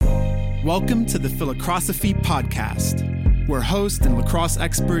Welcome to the Philocrosophy Podcast, where host and lacrosse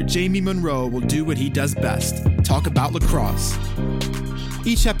expert Jamie Monroe will do what he does best, talk about lacrosse.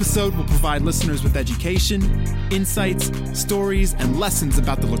 Each episode will provide listeners with education, insights, stories, and lessons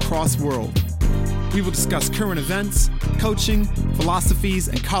about the lacrosse world. We will discuss current events, coaching, philosophies,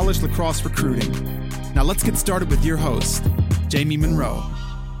 and college lacrosse recruiting. Now let's get started with your host, Jamie Monroe.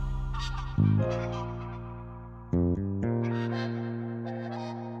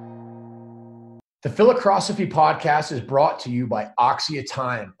 The Philocrosophy Podcast is brought to you by Oxia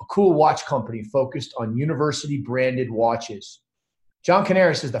Time, a cool watch company focused on university-branded watches. John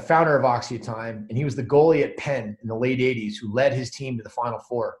Canaris is the founder of Oxia Time, and he was the goalie at Penn in the late 80s who led his team to the Final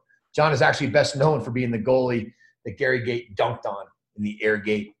Four. John is actually best known for being the goalie that Gary Gait dunked on in the Air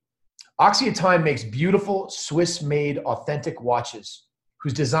Gate. Oxia Time makes beautiful, Swiss-made, authentic watches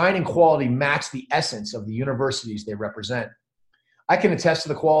whose design and quality match the essence of the universities they represent. I can attest to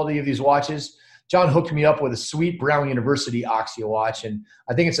the quality of these watches. John hooked me up with a sweet Brown University Oxia watch, and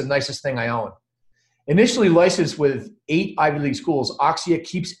I think it's the nicest thing I own. Initially licensed with 8 Ivy League schools, Oxia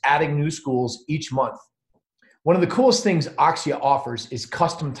keeps adding new schools each month. One of the coolest things Oxia offers is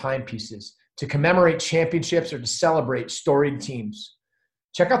custom timepieces to commemorate championships or to celebrate storied teams.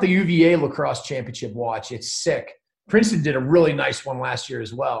 Check out the UVA Lacrosse Championship watch. It's sick. Princeton did a really nice one last year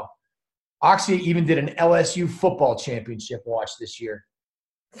as well. Oxia even did an LSU football championship watch this year.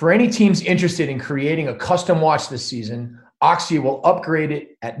 For any teams interested in creating a custom watch this season, Oxia will upgrade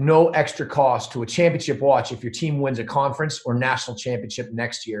it at no extra cost to a championship watch if your team wins a conference or national championship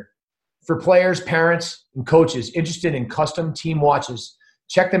next year. For players, parents, and coaches interested in custom team watches,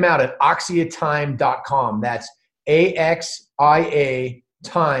 check them out at oxiatime.com. That's AXIA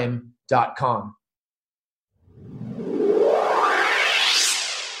time.com.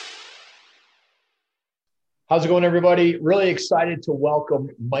 How's it going, everybody? Really excited to welcome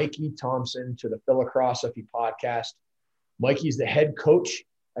Mikey Thompson to the Philocrosophy Podcast. Mikey's the head coach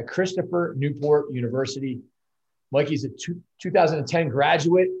at Christopher Newport University. Mikey's a 2010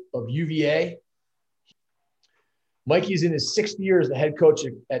 graduate of UVA. Mikey's in his 6th year as the head coach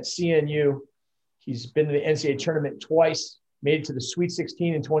at CNU. He's been to the NCAA tournament twice, made it to the Sweet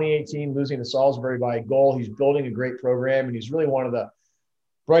 16 in 2018, losing to Salisbury by a goal. He's building a great program, and he's really one of the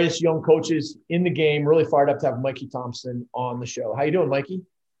brightest young coaches in the game. Really fired up to have Mikey Thompson on the show. How you doing, Mikey?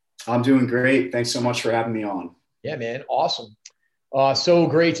 I'm doing great. Thanks so much for having me on. Yeah, man. Awesome. So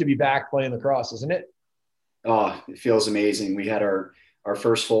great to be back playing lacrosse, isn't it? Oh, it feels amazing. We had our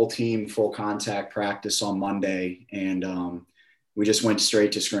first full team, full contact practice on Monday, and we just went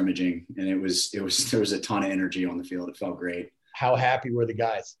straight to scrimmaging, and there was a ton of energy on the field. It felt great. How happy were the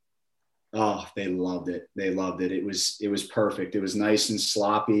guys? Oh, they loved it. They loved it. It was perfect. It was nice and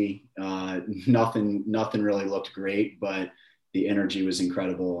sloppy. Nothing really looked great, but the energy was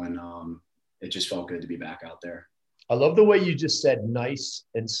incredible, and it just felt good to be back out there. I love the way you just said nice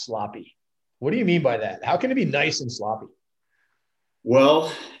and sloppy. What do you mean by that? How can it be nice and sloppy?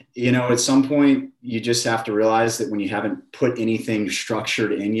 Well, at some point you just have to realize that when you haven't put anything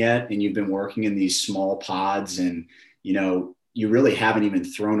structured in yet, and you've been working in these small pods, and you really haven't even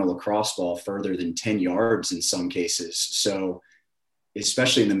thrown a lacrosse ball further than 10 yards in some cases. So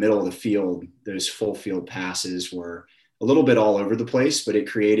especially in the middle of the field, those full field passes were a little bit all over the place, but it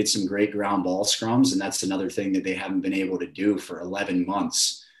created some great ground ball scrums. And that's another thing that they haven't been able to do for 11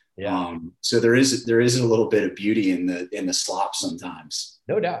 months. Yeah. So there is a little bit of beauty in the slop sometimes.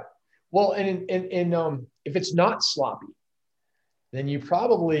 No doubt. Well, and if it's not sloppy, then you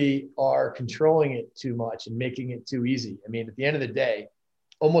probably are controlling it too much and making it too easy. I mean, at the end of the day,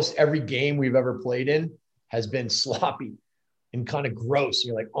 almost every game we've ever played in has been sloppy and kind of gross.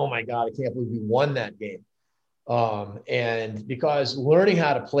 You're like, oh my God, I can't believe we won that game. And because learning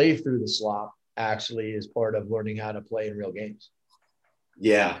how to play through the slop actually is part of learning how to play in real games.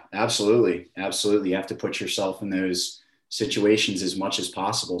 Yeah, absolutely. Absolutely. You have to put yourself in those situations as much as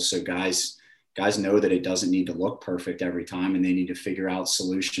possible. So guys know that it doesn't need to look perfect every time, and they need to figure out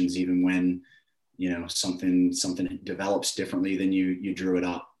solutions even when, something develops differently than you drew it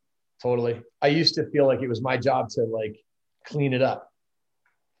up. Totally. I used to feel like it was my job to clean it up.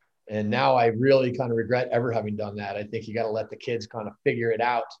 And now I really kind of regret ever having done that. I think you got to let the kids kind of figure it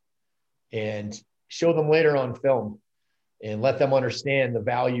out and show them later on film and let them understand the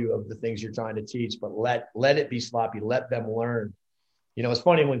value of the things you're trying to teach, but let it be sloppy. Let them learn. It's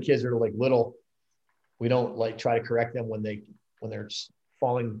funny when kids are little, we don't try to correct them when they're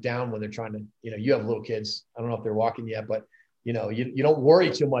falling down, when they're trying to, you have little kids. I don't know if they're walking yet, but you don't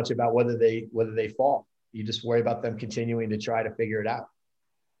worry too much about whether they fall. You just worry about them continuing to try to figure it out.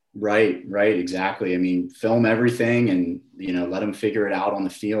 Right, right, exactly. I mean, film everything and, let them figure it out on the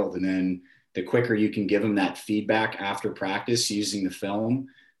field. And then the quicker you can give them that feedback after practice using the film,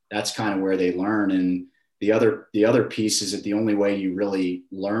 that's kind of where they learn. And the other piece is that the only way you really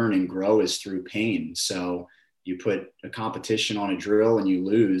learn and grow is through pain. So you put a competition on a drill and you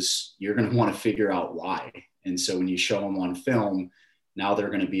lose, you're going to want to figure out why. And so when you show them on film, now they're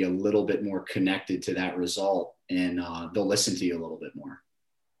going to be a little bit more connected to that result, and they'll listen to you a little bit more.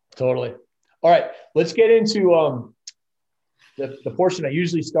 Totally. All right. Let's get into the portion I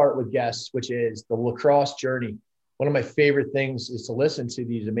usually start with guests, which is the lacrosse journey. One of my favorite things is to listen to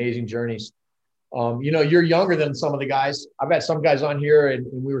these amazing journeys. You're younger than some of the guys. I've had some guys on here and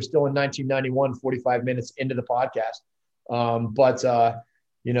we were still in 1991, 45 minutes into the podcast.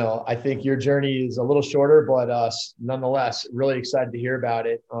 I think your journey is a little shorter, but nonetheless, really excited to hear about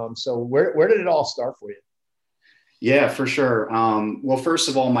it. So where did it all start for you? Yeah, for sure. Well, first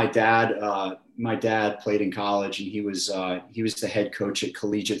of all, my dad played in college, and he was the head coach at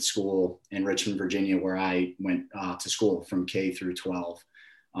collegiate school in Richmond, Virginia, where I went to school from K through 12.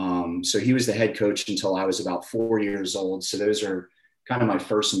 So he was the head coach until I was about 4 years old. So those are kind of my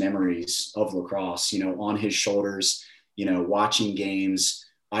first memories of lacrosse, on his shoulders, watching games,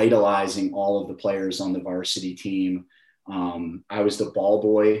 idolizing all of the players on the varsity team. I was the ball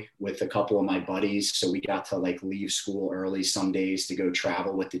boy with a couple of my buddies. So we got to leave school early some days to go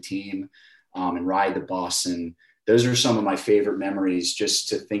travel with the team and ride the bus. And those are some of my favorite memories, just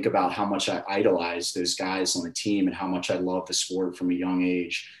to think about how much I idolized those guys on the team and how much I loved the sport from a young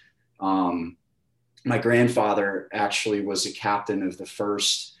age. My grandfather actually was a captain of the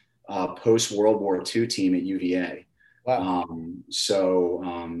first post-World War II team at UVA. Wow.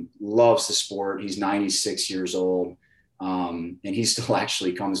 Loves the sport. He's 96 years old. And he still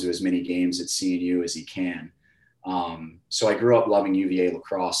actually comes to as many games at CNU as he can. So I grew up loving UVA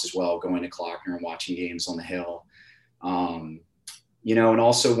lacrosse as well, going to Klockner and watching games on the hill. And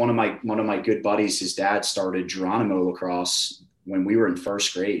also one of my good buddies, his dad started Geronimo lacrosse when we were in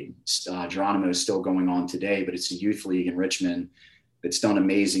first grade. Geronimo is still going on today, but it's a youth league in Richmond that's done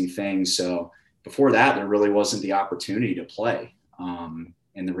amazing things. So before that, there really wasn't the opportunity to play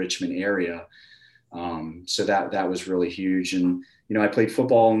in the Richmond area. So that was really huge. And, I played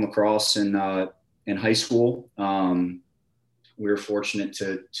football and lacrosse in high school. We were fortunate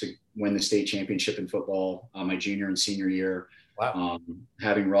to win the state championship in football my junior and senior year. Wow.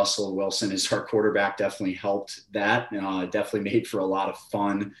 Having Russell Wilson as our quarterback definitely helped that. Definitely made for a lot of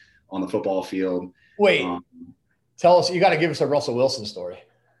fun on the football field. Wait, tell us, you got to give us a Russell Wilson story.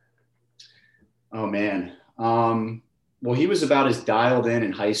 Oh man. Well, he was about as dialed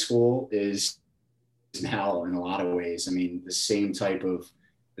in high school as now in a lot of ways. I mean, the same type of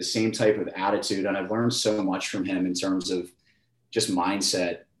attitude. And I've learned so much from him in terms of just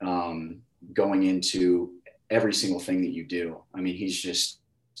mindset, going into every single thing that you do. I mean, he's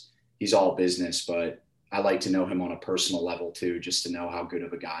all business, but I like to know him on a personal level too, just to know how good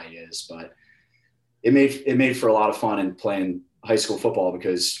of a guy he is. But it made for a lot of fun in playing high school football,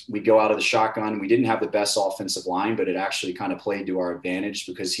 because we go out of the shotgun. We didn't have the best offensive line, but it actually kind of played to our advantage,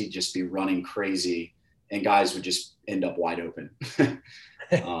 because he'd just be running crazy and guys would just end up wide open.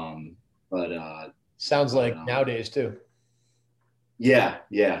 Sounds like nowadays too. Yeah.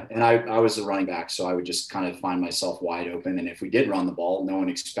 And I was the running back, so I would just kind of find myself wide open. And if we did run the ball, no one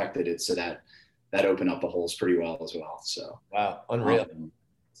expected it. So that opened up the holes pretty well as well. So, wow. Unreal.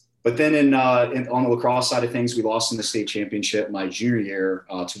 But then on the lacrosse side of things, we lost in the state championship my junior year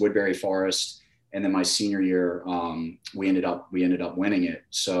to Woodbury Forest. And then my senior year, we ended up winning it.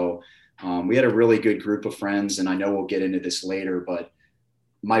 So we had a really good group of friends, and I know we'll get into this later, but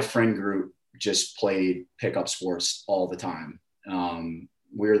my friend group just played pickup sports all the time.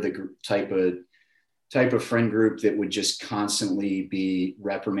 We're the type of friend group that would just constantly be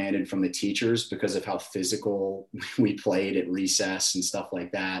reprimanded from the teachers because of how physical we played at recess and stuff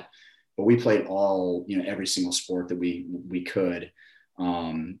like that. But we played every single sport that we could.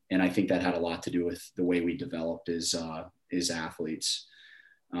 And I think that had a lot to do with the way we developed as athletes.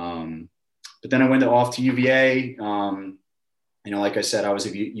 But then I went off to UVA. Like I said, I was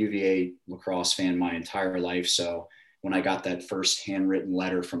a UVA lacrosse fan my entire life. So when I got that first handwritten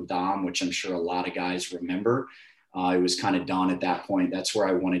letter from Dom, which I'm sure a lot of guys remember, it was kind of done at that point. That's where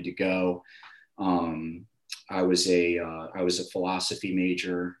I wanted to go. I was a philosophy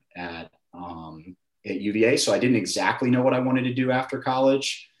major at UVA, so I didn't exactly know what I wanted to do after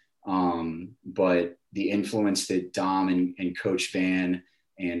college. But the influence that Dom and Coach Van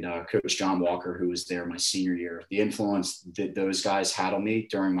and Coach John Walker, who was there my senior year, the influence that those guys had on me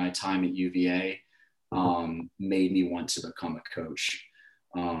during my time at UVA made me want to become a coach.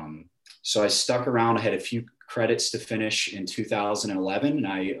 So I stuck around. I had a few credits to finish in 2011,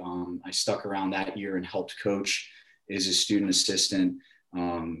 and I stuck around that year and helped coach as a student assistant.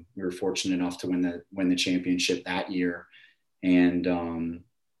 We were fortunate enough to win the championship that year, and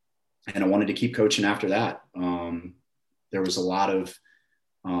I wanted to keep coaching after that. There was a lot of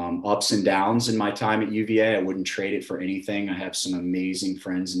ups and downs in my time at UVA. I wouldn't trade it for anything. I have some amazing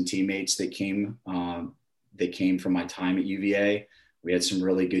friends and teammates that came from my time at UVA. We had some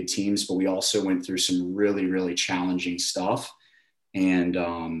really good teams, but we also went through some really, really challenging stuff. And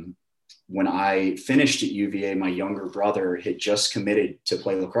when I finished at UVA, my younger brother had just committed to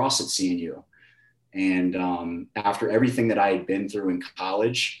play lacrosse at CNU. And after everything that I had been through in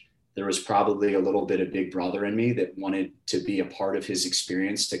college, there was probably a little bit of big brother in me that wanted to be a part of his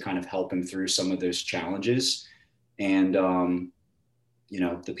experience to kind of help him through some of those challenges. And,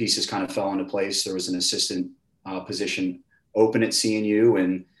 the pieces kind of fell into place. There was an assistant position open at CNU,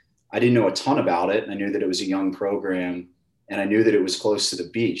 and I didn't know a ton about it. I knew that it was a young program, and I knew that it was close to the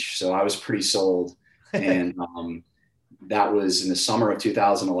beach. So I was pretty sold. And that was in the summer of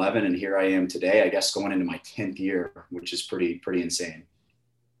 2011. And here I am today, I guess going into my 10th year, which is pretty insane.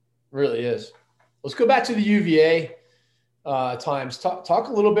 Really is. Let's go back to the UVA times. Talk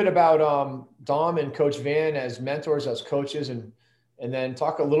a little bit about Dom and Coach Van as mentors, as coaches, and then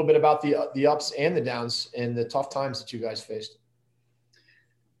talk a little bit about the ups and the downs and the tough times that you guys faced.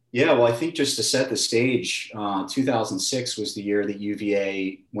 Yeah, well, I think just to set the stage, 2006 was the year that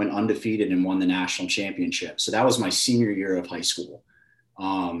UVA went undefeated and won the national championship. So that was my senior year of high school.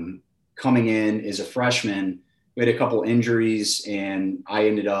 Coming in as a freshman, we had a couple injuries, and I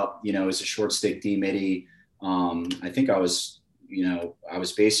ended up, as a short stick D-midi. I think I was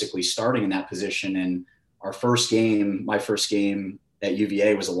basically starting in that position. And my first game at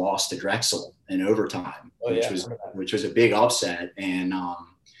UVA was a loss to Drexel in overtime, which was a big upset. And,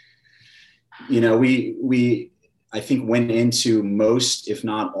 we I think went into most, if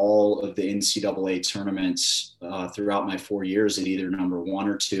not all, of the NCAA tournaments throughout my 4 years at either number 1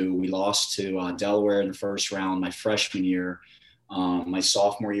 or 2. We lost to Delaware in the first round my freshman year. My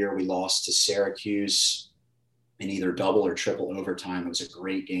sophomore year, we lost to Syracuse in either double or triple overtime. It was a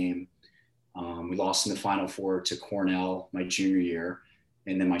great game. We lost in the Final Four to Cornell my junior year.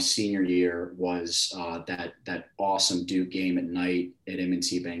 And then my senior year was that awesome Duke game at night at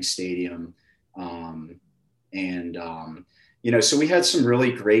M&T Bank Stadium. So we had some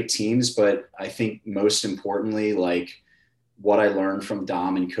really great teams, but I think most importantly, like what I learned from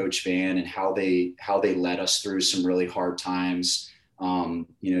Dom and Coach Van and how they led us through some really hard times.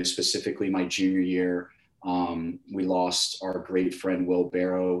 Specifically my junior year, we lost our great friend Will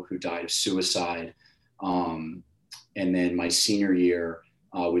Barrow, who died of suicide. And then my senior year,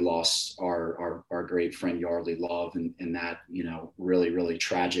 we lost our great friend Yardley Love in that, really, really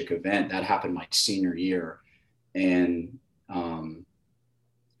tragic event that happened my senior year. And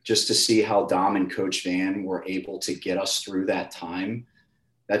just to see how Dom and Coach Van were able to get us through that time,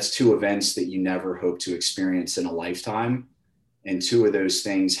 that's 2 events that you never hope to experience in a lifetime. And 2 of those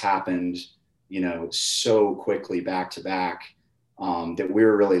things happened, so quickly back to back that we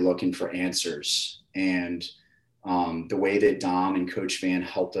were really looking for answers. And the way that Dom and Coach Van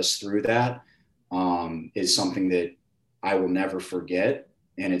helped us through that is something that I will never forget.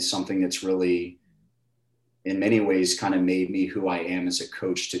 And it's something that's really, in many ways, kind of made me who I am as a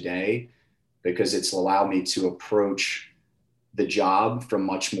coach today, because it's allowed me to approach the job from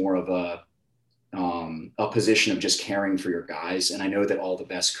much more of a position of just caring for your guys. And I know that all the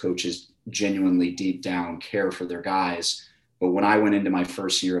best coaches genuinely deep down care for their guys. But when I went into my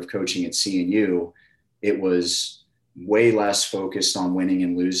first year of coaching at CNU, it was way less focused on winning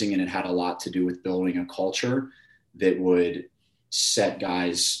and losing. And it had a lot to do with building a culture that would set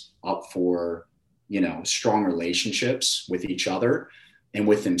guys up for, strong relationships with each other and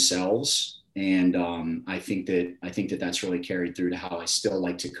with themselves. And I think that that's really carried through to how I still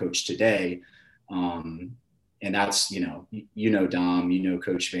like to coach today. And that's, Dom,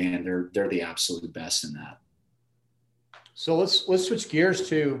 Coach Van, they're the absolute best in that. So let's switch gears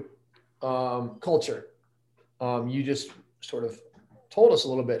to culture. You just sort of told us a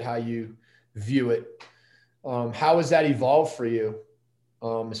little bit how you view it. How has that evolved for you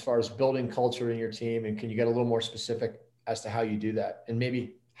as far as building culture in your team? And can you get a little more specific as to how you do that, and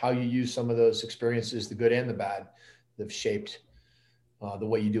maybe how you use some of those experiences, the good and the bad, that have shaped the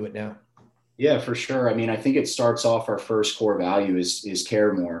way you do it now? Yeah, for sure. I mean, I think it starts off, our first core value is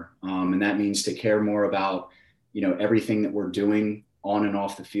care more. And that means to care more about, everything that we're doing on and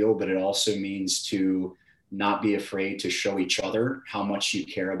off the field, but it also means to not be afraid to show each other how much you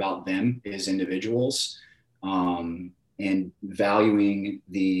care about them as individuals. and valuing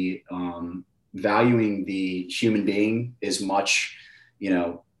the human being as much,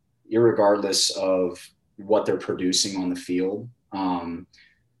 irregardless of what they're producing on the field.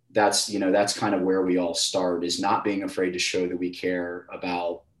 That's kind of where we all start, is not being afraid to show that we care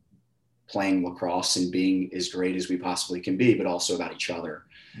about playing lacrosse and being as great as we possibly can be, but also about each other.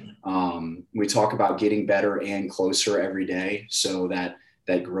 We talk about getting better and closer every day. So that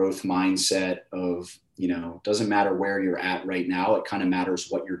growth mindset of, doesn't matter where you're at right now. It kind of matters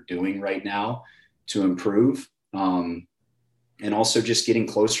what you're doing right now to improve. And also just getting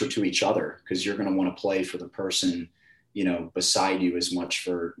closer to each other, because you're going to want to play for the person, beside you as much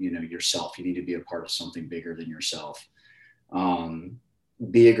for, yourself. You need to be a part of something bigger than yourself.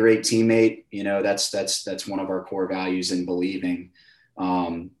 Be a great teammate. That's one of our core values, in believing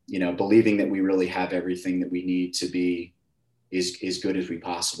that we really have everything that we need to be as good as we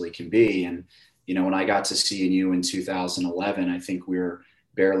possibly can be. And, when I got to CNU in 2011, I think we were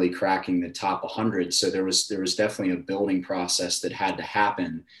barely cracking the top 100. So there was definitely a building process that had to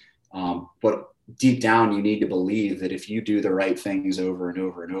happen. But deep down, you need to believe that if you do the right things over and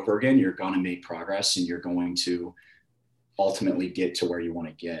over and over again, you're going to make progress and you're going to ultimately get to where you want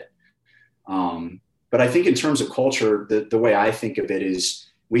to get. But I think in terms of culture, the way I think of it is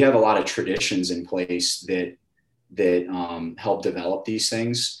we have a lot of traditions in place that help develop these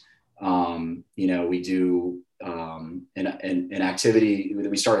things. We do an activity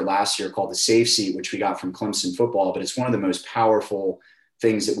that we started last year called the Safe Seat, which we got from Clemson football, but it's one of the most powerful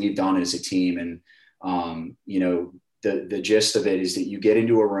things that we've done as a team. And, the gist of it is that you get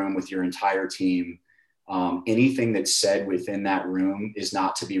into a room with your entire team. Anything that's said within that room is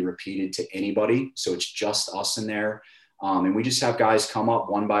not to be repeated to anybody. So it's just us in there. And we just have guys come up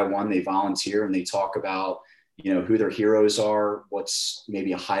one by one, they volunteer and they talk about, who their heroes are, what's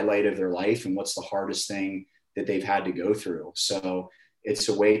maybe a highlight of their life, and what's the hardest thing that they've had to go through. So it's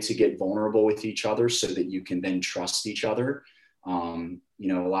a way to get vulnerable with each other so that you can then trust each other. A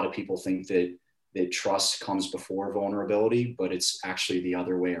lot of people think that trust comes before vulnerability, but it's actually the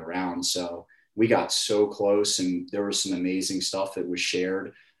other way around. So we got so close, and there was some amazing stuff that was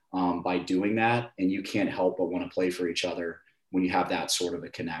shared by doing that. And you can't help but want to play for each other when you have that sort of a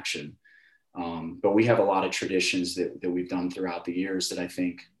connection. But we have a lot of traditions that we've done throughout the years that I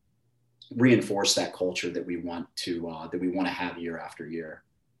think reinforce that culture that we want to have year after year.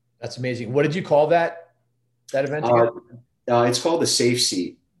 That's amazing. What did you call that event? It's called the Safe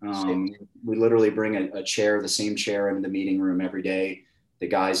Seat. We literally bring a chair, the same chair, into the meeting room every day. The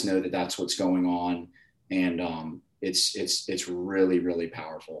guys know that that's what's going on. And it's really, really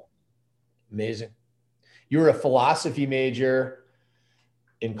powerful. Amazing. You were a philosophy major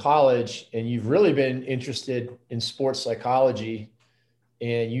in college, and you've really been interested in sports psychology.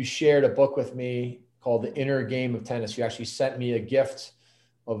 And you shared a book with me called The Inner Game of Tennis. You actually sent me a gift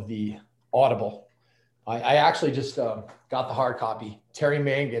of the Audible. I actually just got the hard copy. Terry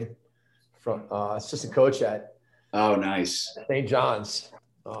Mangan, from assistant coach at nice St. John's,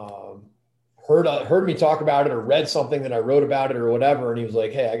 heard me talk about it or read something that I wrote about it or whatever. And he was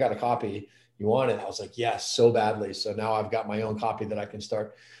like, "Hey, I got a copy. You want it?" I was like, "Yes, so badly." So now I've got my own copy that I can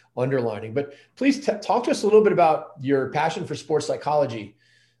start underlining. But please talk to us a little bit about your passion for sports psychology,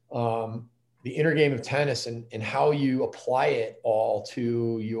 the inner game of tennis, and how you apply it all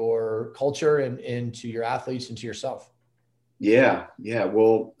to your culture and to your athletes and to yourself. Yeah.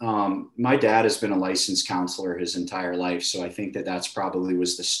 Well, my dad has been a licensed counselor his entire life. So I think that's probably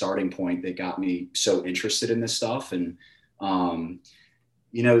was the starting point that got me so interested in this stuff. And,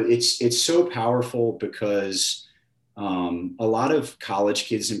 it's so powerful because a lot of college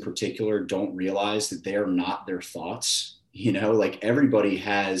kids in particular don't realize that they are not their thoughts. Like everybody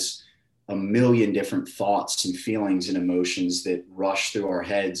has a million different thoughts and feelings and emotions that rush through our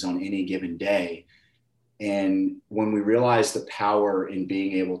heads on any given day. And when we realize the power in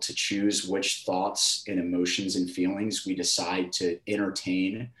being able to choose which thoughts and emotions and feelings we decide to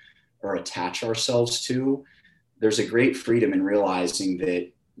entertain or attach ourselves to, there's a great freedom in realizing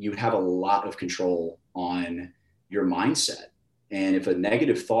that you have a lot of control on your mindset. And if a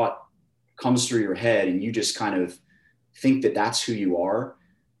negative thought comes through your head and you just kind of think that that's who you are,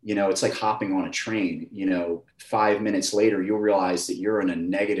 it's like hopping on a train. 5 minutes later, you'll realize that you're in a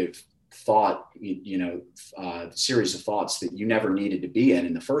negative thought, series of thoughts that you never needed to be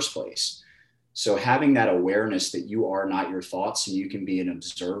in the first place. So having that awareness that you are not your thoughts and you can be an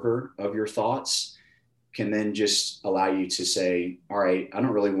observer of your thoughts can then just allow you to say, all right, I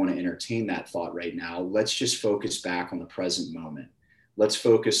don't really want to entertain that thought right now. Let's just focus back on the present moment. Let's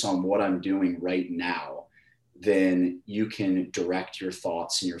focus on what I'm doing right now. Then you can direct your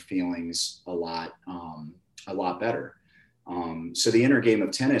thoughts and your feelings a lot better. So the inner game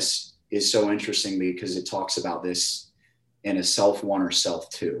of tennis is so interesting because it talks about this in a self one or self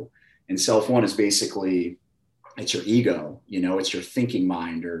two. And self one is basically, it's your ego, it's your thinking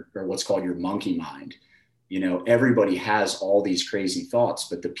mind or what's called your monkey mind. Everybody has all these crazy thoughts,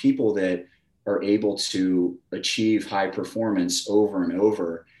 but the people that are able to achieve high performance over and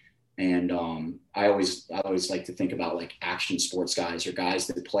over. And I always like to think about like action sports guys or guys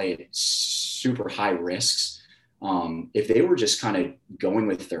that play at super high risks. If they were just kind of going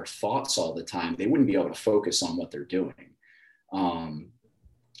with their thoughts all the time, they wouldn't be able to focus on what they're doing.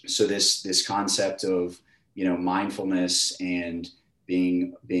 So this concept of, mindfulness and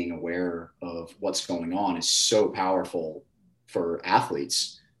being aware of what's going on is so powerful for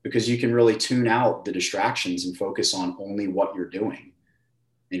athletes, because you can really tune out the distractions and focus on only what you're doing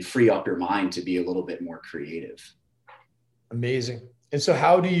and free up your mind to be a little bit more creative. Amazing. And so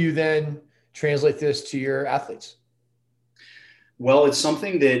how do you then translate this to your athletes? Well, it's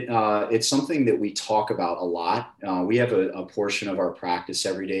something that we talk about a lot. We have a portion of our practice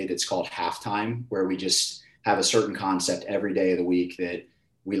every day that's called halftime, where we just have a certain concept every day of the week that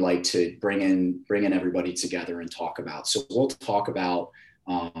we like to bring in everybody together and talk about. So we'll talk about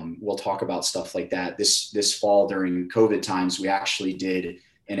stuff like that. This fall during COVID times, we actually did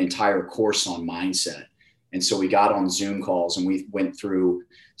an entire course on mindset. And so we got on Zoom calls and we went through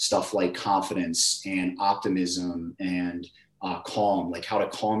stuff like confidence and optimism and calm, like how to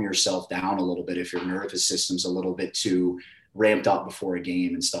calm yourself down a little bit if your nervous system's a little bit too ramped up before a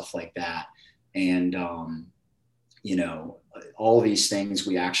game and stuff like that. And, all these things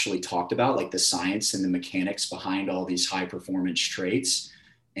we actually talked about, like the science and the mechanics behind all these high performance traits.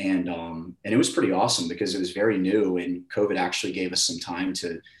 And it was pretty awesome because it was very new and COVID actually gave us some time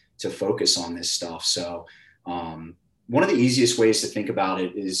to focus on this stuff. So one of the easiest ways to think about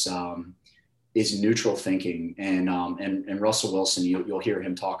it is neutral thinking. And Russell Wilson, you'll hear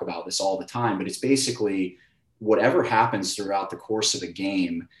him talk about this all the time, but it's basically whatever happens throughout the course of a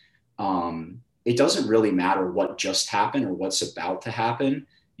game. It doesn't really matter what just happened or what's about to happen.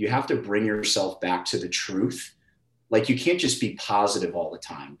 You have to bring yourself back to the truth. Like you can't just be positive all the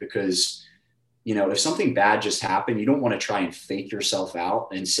time because, if something bad just happened, you don't want to try and fake yourself out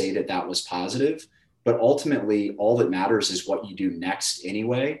and say that was positive. But ultimately, all that matters is what you do next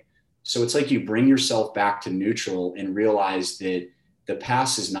anyway. So it's like you bring yourself back to neutral and realize that the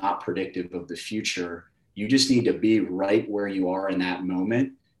past is not predictive of the future. You just need to be right where you are in that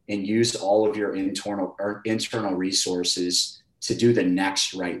moment and use all of your internal resources to do the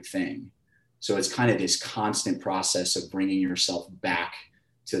next right thing. So it's kind of this constant process of bringing yourself back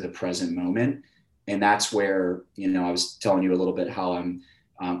to the present moment. And that's where, I was telling you a little bit how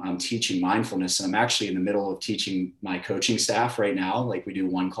I'm teaching mindfulness, and I'm actually in the middle of teaching my coaching staff right now. Like we do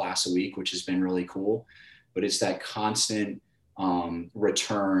one class a week, which has been really cool, but it's that constant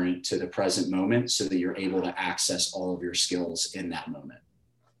return to the present moment so that you're able to access all of your skills in that moment.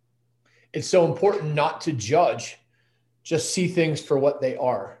 It's so important not to judge, just see things for what they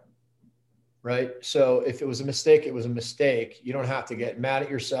are. Right. So if it was a mistake, it was a mistake. You don't have to get mad at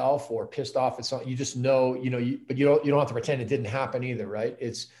yourself or pissed off at something. You just know, but you don't have to pretend it didn't happen either. Right.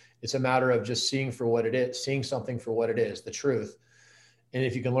 It's a matter of just seeing for what it is, seeing something for what it is, the truth. And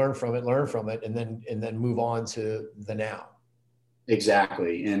if you can learn from it and then move on to the now.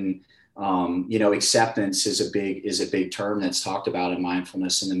 Exactly. And, acceptance is a big term that's talked about in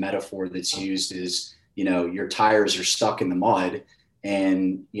mindfulness. And the metaphor that's used is, your tires are stuck in the mud.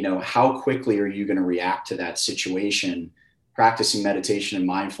 And, how quickly are you going to react to that situation? Practicing meditation and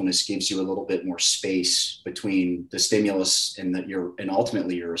mindfulness gives you a little bit more space between the stimulus and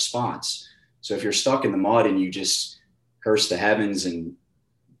ultimately your response. So if you're stuck in the mud and you just curse the heavens and,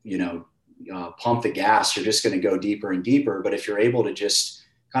 pump the gas, you're just going to go deeper and deeper. But if you're able to just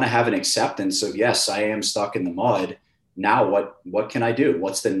kind of have an acceptance of, yes, I am stuck in the mud. Now what can I do?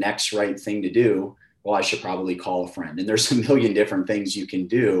 What's the next right thing to do? Well, I should probably call a friend. And there's a million different things you can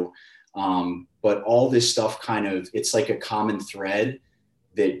do. But all this stuff it's like a common thread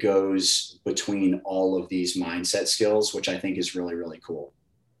that goes between all of these mindset skills, which I think is really, really cool.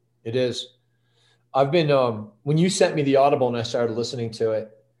 It is. I've been, when you sent me the Audible and I started listening to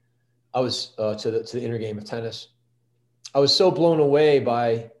it, I was to the inner game of tennis. I was so blown away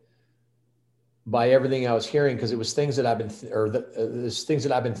by everything I was hearing, because it was things that I've been, there's things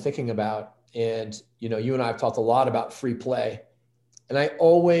that I've been thinking about. And, you and I have talked a lot about free play. And I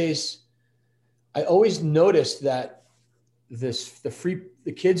always noticed that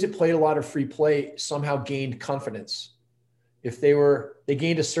the kids that played a lot of free play somehow gained confidence. They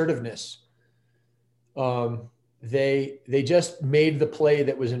gained assertiveness. they just made the play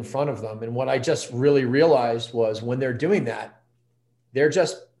that was in front of them. And what I just really realized was when they're doing that, they're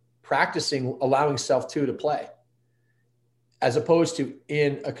just practicing allowing self to play, as opposed to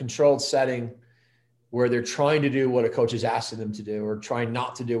in a controlled setting where they're trying to do what a coach is asking them to do or trying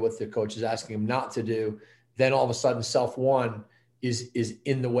not to do what the coach is asking them not to do. Then all of a sudden self one is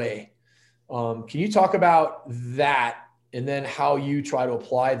in the way. Can you talk about that and then how you try to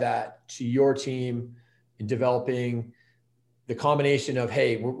apply that to your team in developing the combination of,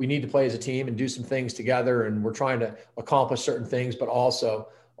 hey, we need to play as a team and do some things together, and we're trying to accomplish certain things, but also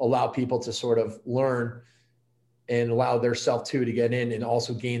allow people to sort of learn and allow their self to get in and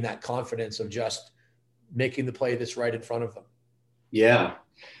also gain that confidence of just making the play that's right in front of them? Yeah.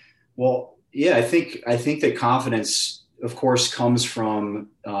 Well, yeah, I think that confidence, of course, comes from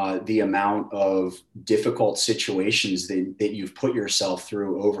the amount of difficult situations that you've put yourself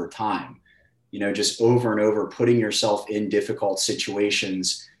through over time. Just over and over putting yourself in difficult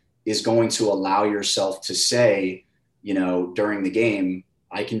situations is going to allow yourself to say, during the game,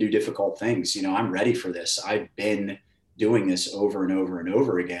 I can do difficult things. I'm ready for this. I've been doing this over and over and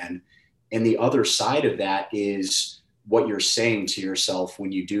over again. And the other side of that is what you're saying to yourself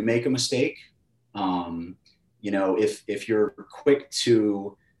when you do make a mistake. If you're quick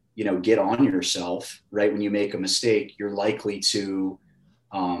to, get on yourself, right, when you make a mistake, you're likely to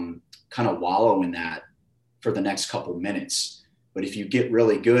kind of wallow in that for the next couple minutes. But if you get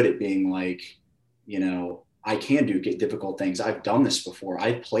really good at being like, I can get difficult things. I've done this before.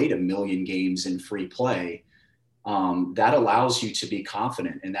 I've played 1 million games in free play. That allows you to be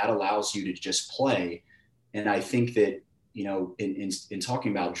confident, and that allows you to just play. And I think that, in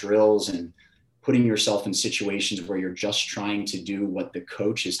talking about drills and putting yourself in situations where you're just trying to do what the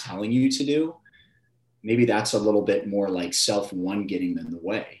coach is telling you to do, maybe that's a little bit more like self one getting in the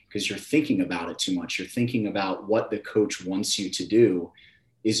way, because you're thinking about it too much. You're thinking about what the coach wants you to do,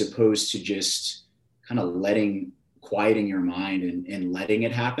 as opposed to just kind of quieting your mind and letting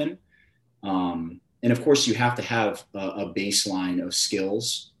it happen. And of course you have to have a baseline of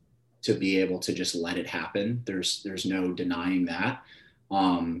skills to be able to just let it happen. There's no denying that.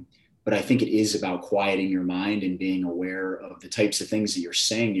 But I think it is about quieting your mind and being aware of the types of things that you're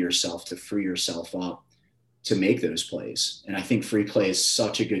saying to yourself to free yourself up to make those plays. And I think free play is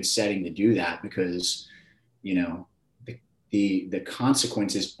such a good setting to do that, because, the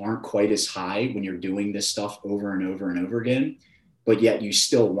consequences aren't quite as high when you're doing this stuff over and over and over again, but yet you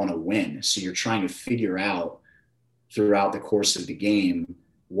still want to win. So you're trying to figure out throughout the course of the game,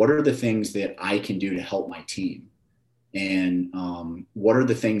 what are the things that I can do to help my team? And what are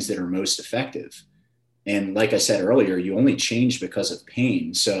the things that are most effective? And like I said earlier, you only change because of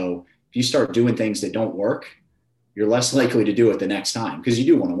pain. So if you start doing things that don't work, you're less likely to do it the next time, because you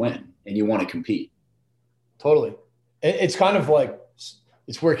do want to win and you want to compete. Totally. It's kind of like,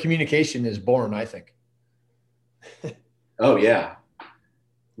 it's where communication is born, I think. Oh yeah.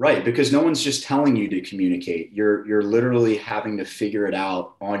 Right. Because no one's just telling you to communicate. You're literally having to figure it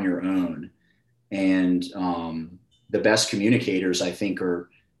out on your own. And the best communicators, I think, are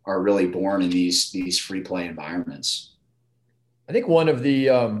really born in these free play environments. I think one of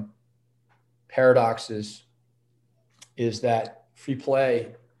the paradoxes is that free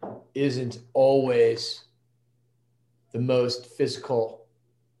play isn't always the most physical.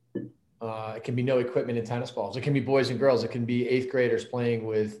 It can be no equipment and tennis balls. It can be boys and girls. It can be 8th graders playing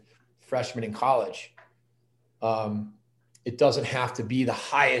with freshmen in college. It doesn't have to be the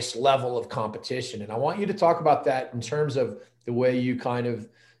highest level of competition. And I want you to talk about that in terms of the way you kind of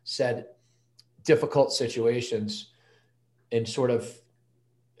said difficult situations, and sort of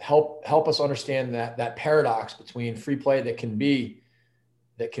help us understand that paradox between free play that can be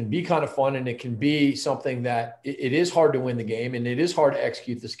kind of fun, and it can be something that it is hard to win the game, and it is hard to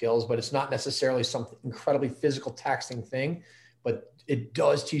execute the skills, but it's not necessarily something incredibly physical taxing thing, but it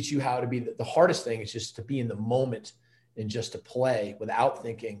does teach you how to be. The hardest thing is just to be in the moment and just to play without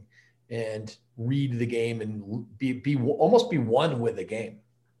thinking and read the game and almost be one with the game.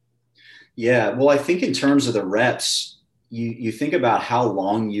 Yeah. Well, I think in terms of the reps, you think about how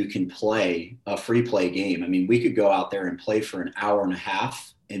long you can play a free play game. I mean, we could go out there and play for an hour and a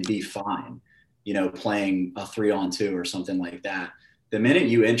half and be fine, playing a 3-on-2 or something like that. The minute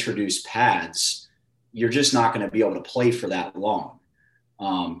you introduce pads, you're just not going to be able to play for that long,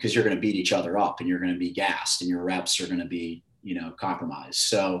 because you're going to beat each other up and you're going to be gassed and your reps are going to be, compromised.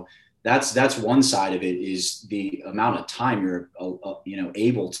 So that's one side of it, is the amount of time you're,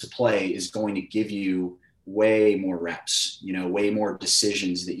 able to play is going to give you way more reps, way more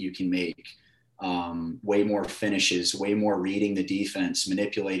decisions that you can make, way more finishes, way more reading the defense,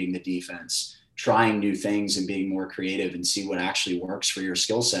 manipulating the defense. trying new things and being more creative and see what actually works for your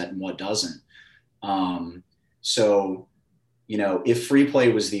skill set and what doesn't. So, you know, if free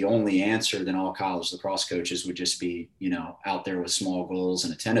play was the only answer, then all college lacrosse coaches would just be, you know, out there with small goals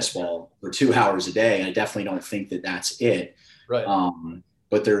and a tennis ball for 2 hours a day. I definitely don't think that that's it. Right.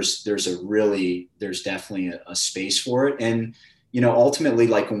 But there's definitely a space for it. And, you know, ultimately,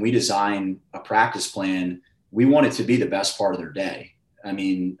 like when we design a practice plan, we want it to be the best part of their day. I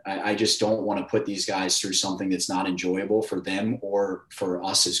mean, I just don't want to put these guys through something that's not enjoyable for them or for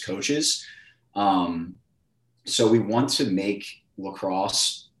us as coaches. So we want to make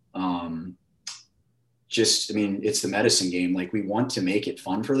lacrosse it's the medicine game. Like, we want to make it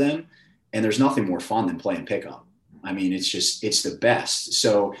fun for them. And there's nothing more fun than playing pickup. I mean, it's the best.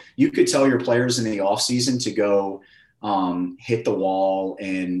 So you could tell your players in the off season to go hit the wall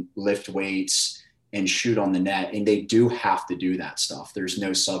and lift weights and shoot on the net. And they do have to do that stuff. There's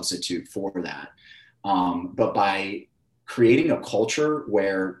no substitute for that. But by creating a culture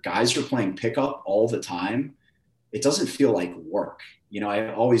where guys are playing pickup all the time, it doesn't feel like work. You know,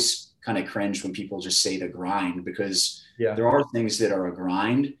 I always kind of cringe when people just say the grind, because there are things that are a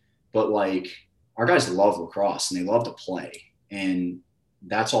grind, but like, our guys love lacrosse and they love to play. And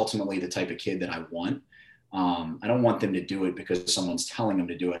that's ultimately the type of kid that I want. I don't want them to do it because someone's telling them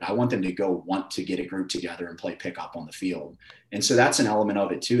to do it. I want them to go want to get a group together and play pickup on the field. And so that's an element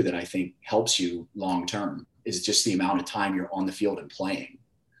of it too that I think helps you long-term, is just the amount of time you're on the field and playing.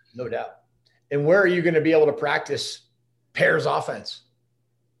 No doubt. And where are you going to be able to practice pairs offense?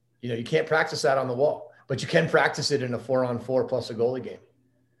 You know, you can't practice that on the wall, but you can practice it in a 4-on-4 plus a goalie game.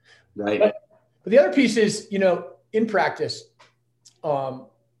 Right. But the other piece is, you know, in practice,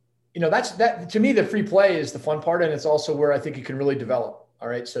 you know, that to me, the free play is the fun part. And it's also where I think you can really develop. All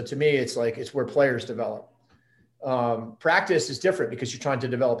right. So to me, it's where players develop. Practice is different because you're trying to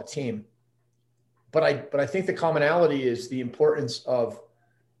develop a team. But I think the commonality is the importance of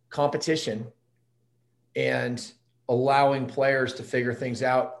competition and allowing players to figure things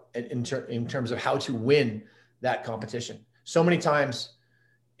out in terms of how to win that competition. So many times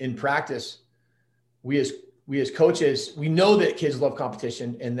in practice, we as coaches, we know that kids love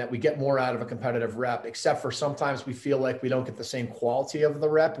competition and that we get more out of a competitive rep, except for sometimes we feel like we don't get the same quality of the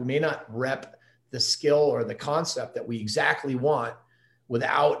rep. We may not rep the skill or the concept that we exactly want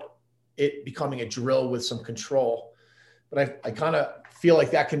without it becoming a drill with some control. But I kind of feel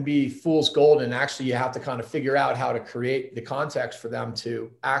like that can be fool's gold. And actually you have to kind of figure out how to create the context for them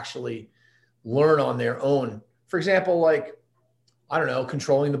to actually learn on their own. For example, like, I don't know,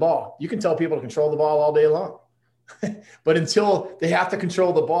 controlling the ball. You can tell people to control the ball all day long, but until they have to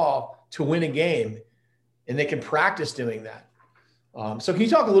control the ball to win a game, and they can practice doing that. So can you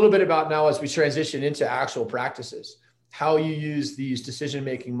talk a little bit about now, as we transition into actual practices, how you use these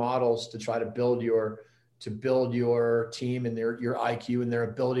decision-making models to try to build your team and your IQ and their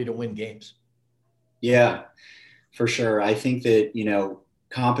ability to win games? Yeah, for sure. I think that, you know,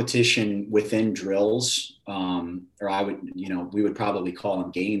 competition within drills, we would probably call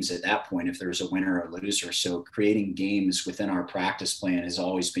them games at that point if there's a winner or loser. So creating games within our practice plan has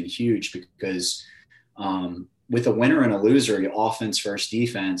always been huge, because with a winner and a loser, your offense versus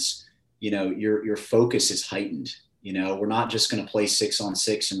defense, you know, your focus is heightened. You know, we're not just going to play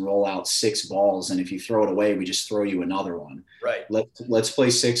 6-on-6 and roll out 6 balls, and if you throw it away, we just throw you another one. Right. Let's play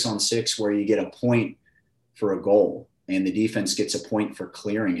 6-on-6 where you get a point for a goal and the defense gets a point for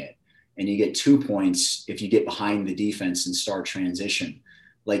clearing it, and you get 2 points if you get behind the defense and start transition.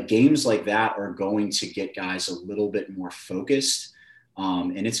 Like, games like that are going to get guys a little bit more focused,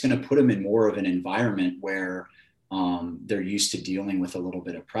 and it's going to put them in more of an environment where they're used to dealing with a little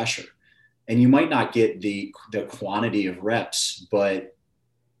bit of pressure. And you might not get the quantity of reps, but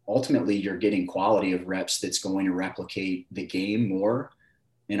ultimately you're getting quality of reps that's going to replicate the game more.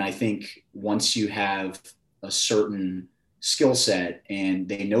 And I think once you have a certain skill set and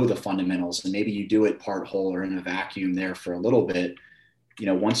they know the fundamentals, and maybe you do it part whole or in a vacuum there for a little bit, you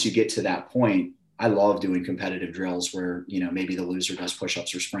know, once you get to that point, I love doing competitive drills where, you know, maybe the loser does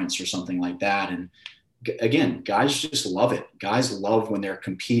push-ups or sprints or something like that. And again, guys just love it. Guys love when they're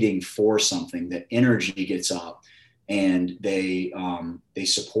competing for something, that energy gets up and they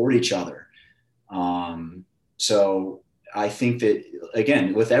support each other. So I think that,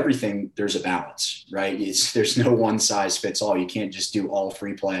 again, with everything, there's a balance, right? There's no one size fits all. You can't just do all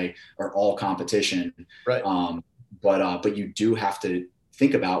free play or all competition. Right. But you do have to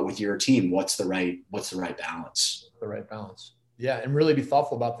think about with your team, what's the right balance? The right balance. Yeah. And really be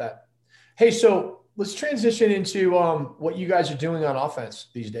thoughtful about that. Hey, so let's transition into what you guys are doing on offense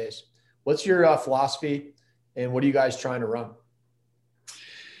these days. What's your philosophy, and what are you guys trying to run?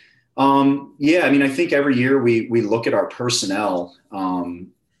 Yeah, I mean, I think every year we look at our personnel,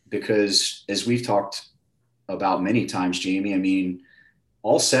 because as we've talked about many times, Jamie, I mean,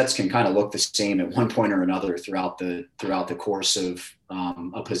 all sets can kind of look the same at one point or another throughout the course of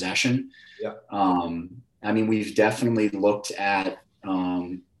a possession. Yeah. I mean, we've definitely looked at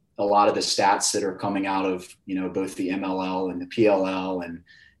a lot of the stats that are coming out of, both the MLL and the PLL, and,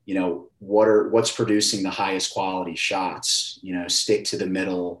 what's producing the highest quality shots, stick to the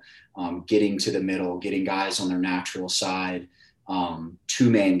middle, getting to the middle, getting guys on their natural side,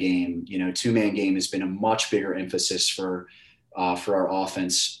 two-man game. Two-man game has been a much bigger emphasis for our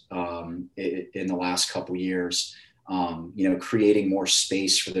offense in the last couple years. Creating more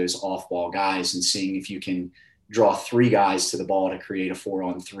space for those off-ball guys and seeing if you can draw three guys to the ball to create a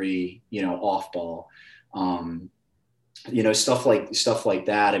 4-on-3, off ball. Stuff like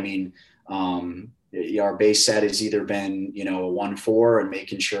that. I mean, our base set has either been, a 1-4 and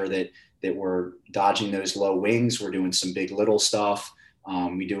making sure that we're dodging those low wings. We're doing some big little stuff.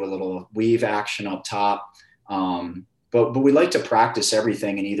 We do a little weave action up top. But we like to practice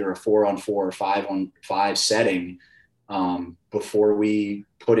everything in either a 4-on-4 or 5-on-5 setting before we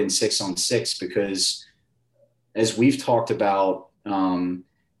put in 6-on-6, because as we've talked about,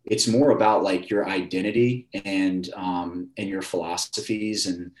 it's more about like your identity and your philosophies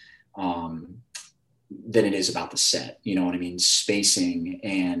and than it is about the set. You know what I mean? Spacing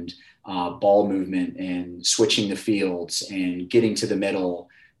and ball movement and switching the fields and getting to the middle,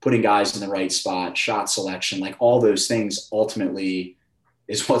 putting guys in the right spot, shot selection, like all those things ultimately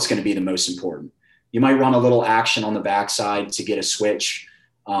is what's going to be the most important. You might run a little action on the backside to get a switch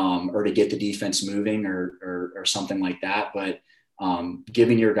or to get the defense moving or something like that. But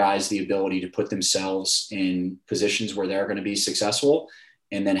giving your guys the ability to put themselves in positions where they're going to be successful,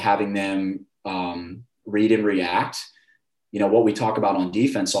 and then having them read and react. What we talk about on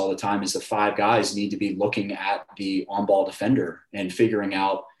defense all the time is the 5 guys need to be looking at the on-ball defender and figuring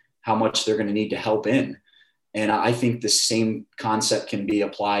out how much they're going to need to help in. And I think the same concept can be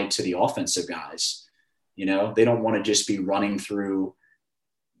applied to the offensive guys. They don't want to just be running through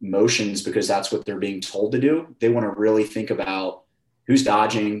motions because that's what they're being told to do. They want to really think about who's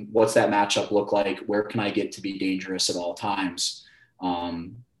dodging, what's that matchup look like, where can I get to be dangerous at all times.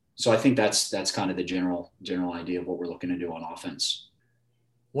 So I think that's kind of the general idea of what we're looking to do on offense.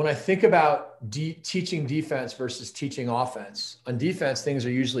 When I think about teaching defense versus teaching offense, on defense, things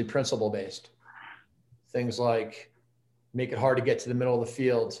are usually principle based. Things like make it hard to get to the middle of the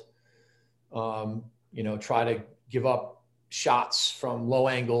field, try to give up shots from low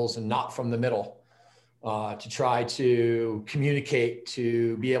angles and not from the middle, to try to communicate,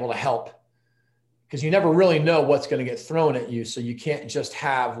 to be able to help. Because you never really know what's going to get thrown at you. So you can't just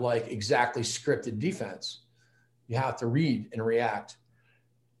have like exactly scripted defense. You have to read and react.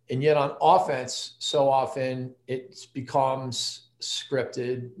 And yet on offense, so often it becomes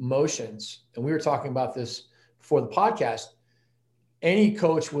scripted motions. And we were talking about this before the podcast. Any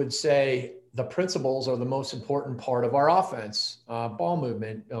coach would say the principles are the most important part of our offense. Ball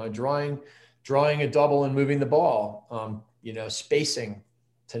movement, drawing a double and moving the ball, spacing,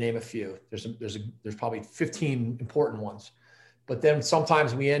 to name a few. There's probably 15 important ones. But then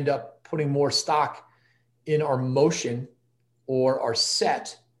sometimes we end up putting more stock in our motion or our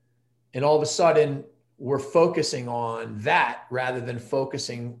set. And all of a sudden we're focusing on that rather than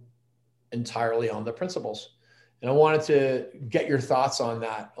focusing entirely on the principles. And I wanted to get your thoughts on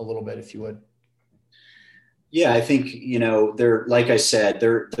that a little bit, if you would. Yeah, I think, like I said,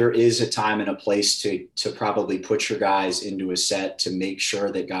 there is a time and a place to probably put your guys into a set to make sure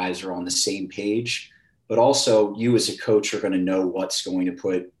that guys are on the same page. But also you as a coach are going to know what's going to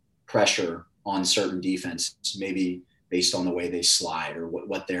put pressure on certain defenses, maybe based on the way they slide or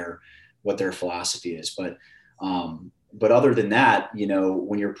what their philosophy is. But other than that,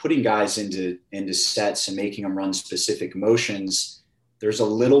 when you're putting guys into sets and making them run specific motions, there's a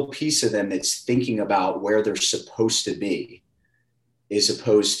little piece of them that's thinking about where they're supposed to be as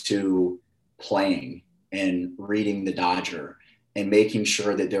opposed to playing and reading the dodger and making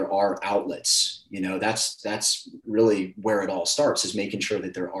sure that there are outlets. That's really where it all starts, is making sure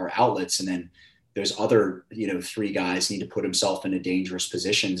that there are outlets. And then those other, 3 guys need to put themselves into dangerous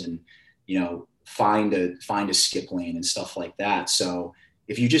positions and, find a skip lane and stuff like that. So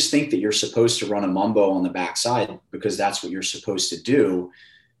if you just think that you're supposed to run a mumbo on the backside because that's what you're supposed to do,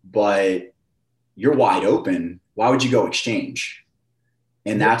 but you're wide open, why would you go exchange?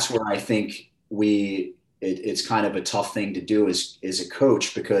 And that's where I think it's kind of a tough thing to do as a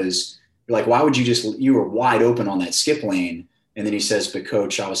coach, because you're like, why would you were wide open on that skip lane. And then he says, but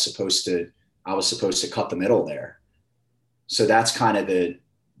coach, I was supposed to cut the middle there. So that's kind of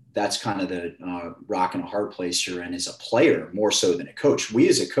that's kind of the rock and a hard place you're in as a player, more so than a coach. We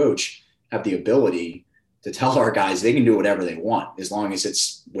as a coach have the ability to tell our guys they can do whatever they want as long as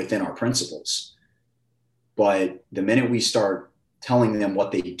it's within our principles. But the minute we start telling them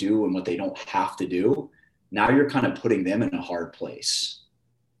what they do and what they don't have to do, now you're kind of putting them in a hard place.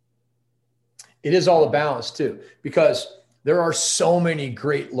 It is all a balance too, because there are so many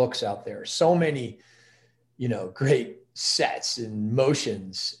great looks out there, so many, great sets and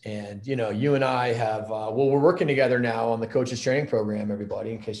motions. And, you and I have, we're working together now on the coaches training program,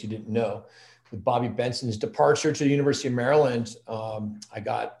 everybody, in case you didn't know, with Bobby Benson's departure to the University of Maryland. I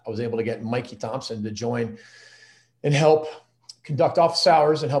was able to get Mikey Thompson to join and help conduct office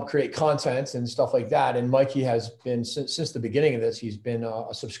hours and help create content and stuff like that. And Mikey has been, since the beginning of this, he's been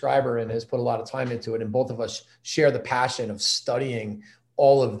a subscriber and has put a lot of time into it. And both of us share the passion of studying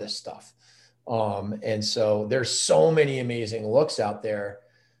all of this stuff. And so there's so many amazing looks out there.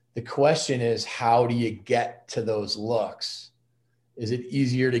 The question is, how do you get to those looks? Is it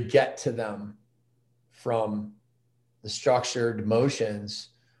easier to get to them from the structured motions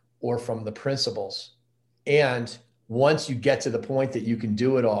or from the principles? And once you get to the point that you can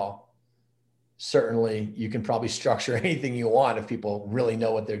do it all, certainly you can probably structure anything you want if people really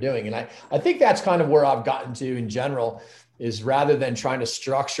know what they're doing. And I think that's kind of where I've gotten to in general, is rather than trying to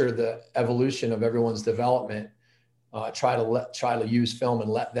structure the evolution of everyone's development, try to use film and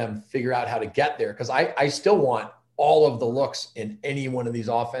let them figure out how to get there. Because I still want all of the looks in any one of these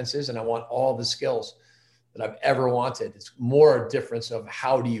offenses, and I want all the skills that I've ever wanted. It's more a difference of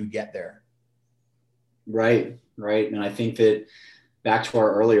how do you get there. Right. And I think that back to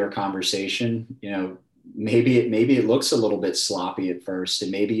our earlier conversation, maybe it looks a little bit sloppy at first,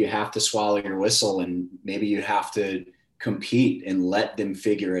 and maybe you have to swallow your whistle, and maybe you have to compete and let them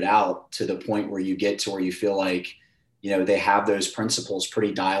figure it out to the point where you get to where you feel like, they have those principles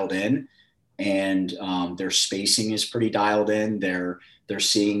pretty dialed in, and their spacing is pretty dialed in. They're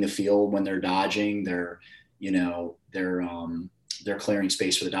seeing the field when they're dodging. They're clearing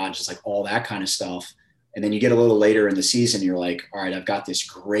space for the dodges, like all that kind of stuff. And then you get a little later in the season, you're like, all right, I've got this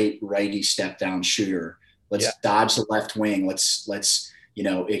great righty step down shooter. Let's dodge the left wing. Let's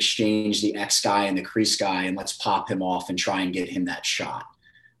exchange the X guy and the crease guy, and let's pop him off and try and get him that shot.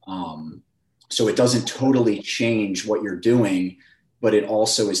 So it doesn't totally change what you're doing, but it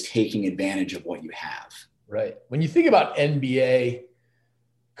also is taking advantage of what you have. Right. When you think about NBA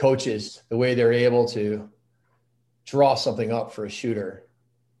coaches, the way they're able to draw something up for a shooter,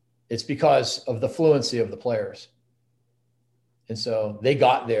 it's because of the fluency of the players. And so they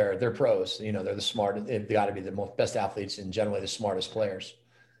got there, they're pros, they're the smartest, they've got to be the best athletes and generally the smartest players.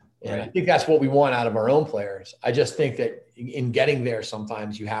 And right. I think that's what we want out of our own players. I just think that in getting there,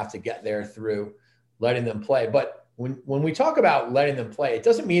 sometimes you have to get there through letting them play. But when we talk about letting them play, it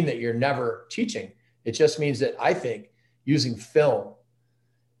doesn't mean that you're never teaching. It just means that I think using film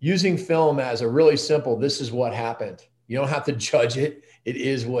as a really simple, this is what happened. You don't have to judge it. It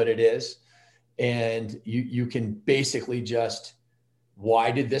is what it is. And you can basically just, why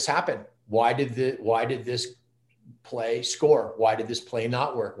did this happen? Why did this play score? Why did this play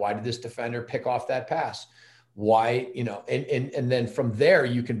not work? Why did this defender pick off that pass? Why, and then from there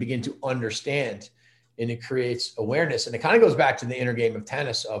you can begin to understand, and it creates awareness. And it kind of goes back to the inner game of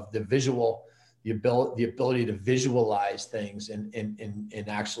tennis of the ability to visualize things and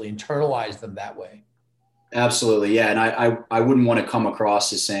actually internalize them that way. Absolutely. Yeah. And I wouldn't want to come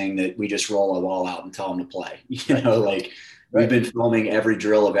across as saying that we just roll a ball out and tell them to play, Right. We've been filming every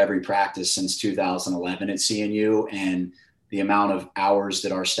drill of every practice since 2011 at CNU, and the amount of hours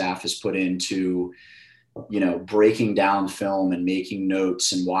that our staff has put into, breaking down film and making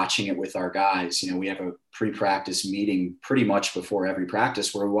notes and watching it with our guys. We have a pre-practice meeting pretty much before every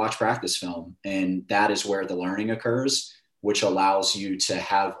practice where we watch practice film, and that is where the learning occurs, which allows you to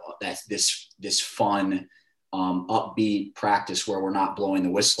have this fun, upbeat practice where we're not blowing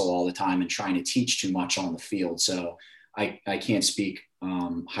the whistle all the time and trying to teach too much on the field. So I can't speak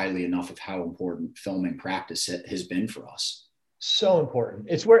highly enough of how important filming practice has been for us. So important.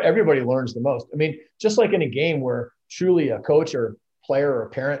 It's where everybody learns the most. I mean, just like in a game where truly a coach or player or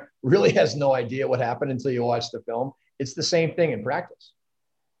parent really has no idea what happened until you watch the film, it's the same thing in practice.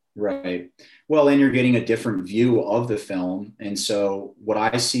 Right. Well, and you're getting a different view of the film. And so what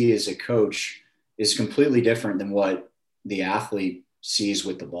I see as a coach is completely different than what the athlete sees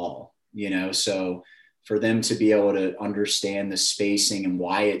with the ball, so for them to be able to understand the spacing and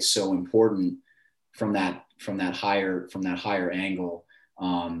why it's so important from that higher angle,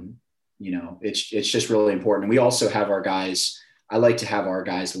 it's just really important. And we also have our guys, I like to have our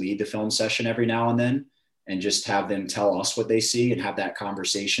guys lead the film session every now and then. and just have them tell us what they see and have that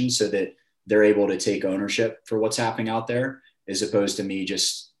conversation so that they're able to take ownership for what's happening out there, as opposed to me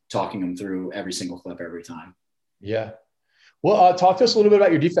just talking them through every single clip every time. Yeah. Well, talk to us a little bit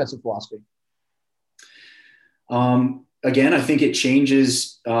about your defensive philosophy. Again, I think it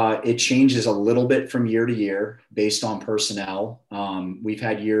changes a little bit from year to year based on personnel. We've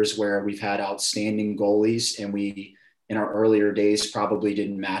had years where we've had outstanding goalies, and we, in our earlier days, probably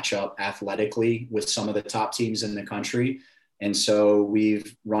didn't match up athletically with some of the top teams in the country. And so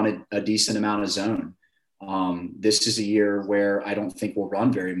we've run a decent amount of zone. This is a year where I don't think we'll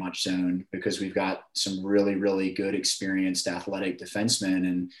run very much zone because we've got some really, really good, experienced athletic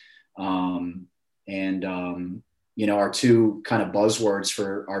defensemen. You know, our two kind of buzzwords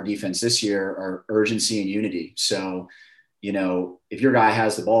for our defense this year are urgency and unity. So, you know, if your guy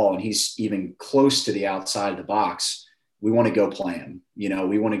has the ball and he's even close to the outside of the box, we want to go play him. You know,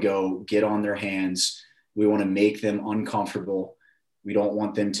 we want to go get on their hands. We want to make them uncomfortable. We don't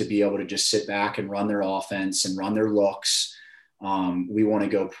want them to be able to just sit back and run their offense and run their looks. We want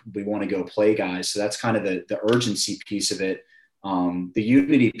to go play guys. So that's kind of the urgency piece of it. The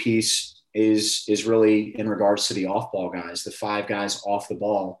unity piece is really in regards to the off-ball guys. The 5 guys off the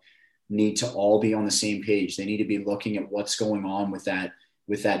ball need to all be on the same page. They need to be looking at what's going on with that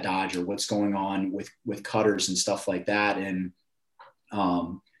Dodger, what's going on with cutters and stuff like that. And,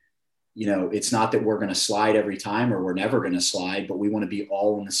 you know, it's not that we're going to slide every time or we're never going to slide, but we want to be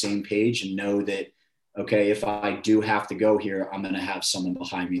all on the same page and know that, okay, if I do have to go here, I'm going to have someone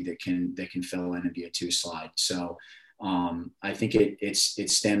behind me that can fill in and be a 2 slide. So, I think it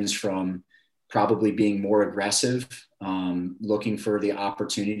stems from probably being more aggressive, looking for the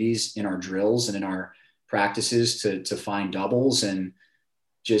opportunities in our drills and in our practices to find doubles and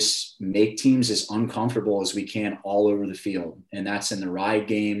just make teams as uncomfortable as we can all over the field. And that's in the ride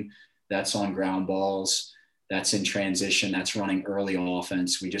game, that's on ground balls, that's in transition, that's running early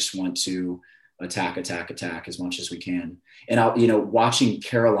offense. We just want to attack as much as we can. And you know, watching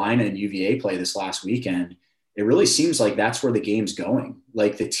Carolina and UVA play this last weekend, it really seems like that's where the game's going.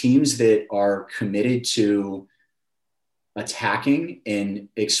 Like the teams that are committed to attacking and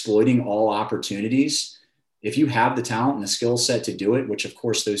exploiting all opportunities, if you have the talent and the skill set to do it, which of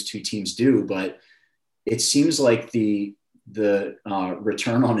course those 2 teams do, but it seems like the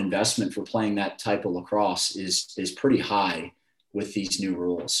return on investment for playing that type of lacrosse is pretty high with these new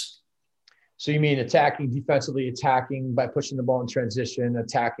rules. So you mean attacking defensively, attacking by pushing the ball in transition,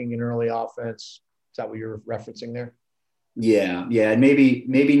 attacking in early offense? Is that what you're referencing there? Yeah. And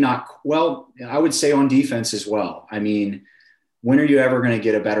maybe not. Well, I would say on defense as well. I mean, when are you ever going to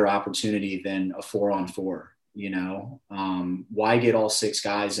get a better opportunity than a 4-on-4? You know, why get all 6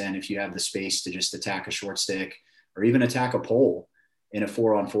 guys in if you have the space to just attack a short stick or even attack a pole in a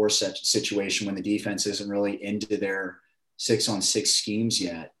 4-on-4 situation when the defense isn't really into their 6-on-6 schemes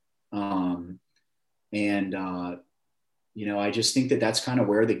yet? You know, I just think that that's kind of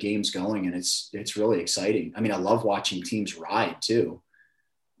where the game's going, and it's really exciting. I mean, I love watching teams ride too,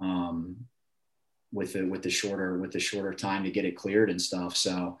 with the shorter time to get it cleared and stuff.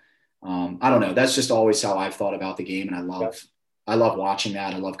 So I don't know. That's just always how I've thought about the game, and I love watching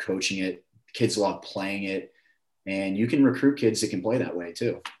that. I love coaching it. Kids love playing it, and you can recruit kids that can play that way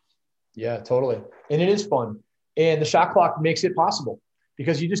too. Yeah, totally. And it is fun, and the shot clock makes it possible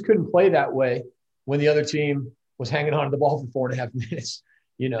because you just couldn't play that way when the other team was hanging on to the ball for 4.5 minutes.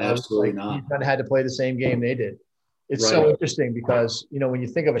 You know, absolutely not. You kind of had to play the same game they did. It's right. So interesting because, you know, when you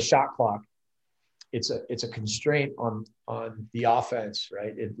think of a shot clock, it's a constraint on the offense,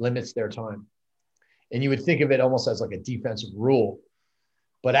 right? It limits their time. And you would think of it almost as like a defensive rule.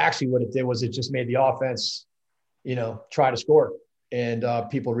 But actually what it did was it just made the offense, you know, try to score. And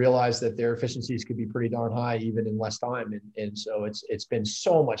people realized that their efficiencies could be pretty darn high even in less time. And so it's been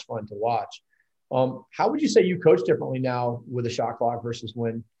so much fun to watch. How would you say you coach differently now with a shot clock versus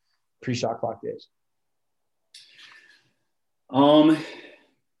when pre-shot clock days?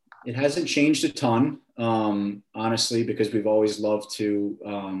 It hasn't changed a ton, honestly, because we've always loved to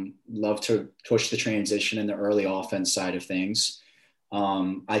push the transition in the early offense side of things.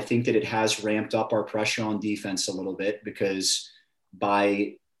 I think that it has ramped up our pressure on defense a little bit because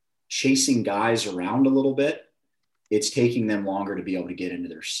by chasing guys around a little bit, it's taking them longer to be able to get into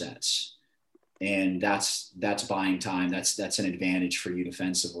their sets. And that's buying time. That's an advantage for you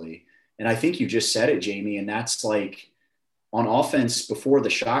defensively. And I think you just said it, Jamie. And that's like on offense before the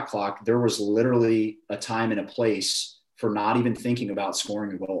shot clock, there was literally a time and a place for not even thinking about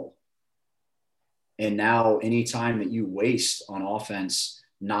scoring a goal. And now any time that you waste on offense,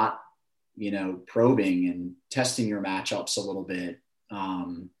 not, you know, probing and testing your matchups a little bit,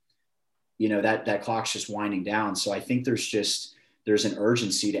 that clock's just winding down. So I think there's an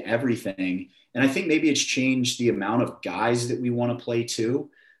urgency to everything. And I think maybe it's changed the amount of guys that we want to play too.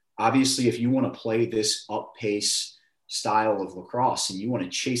 Obviously, if you want to play this up pace style of lacrosse and you want to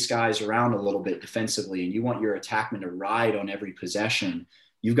chase guys around a little bit defensively and you want your attackmen to ride on every possession,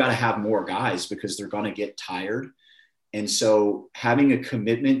 you've got to have more guys because they're going to get tired. And so having a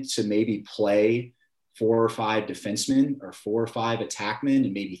commitment to maybe play 4 or 5 defensemen or 4 or 5 attackmen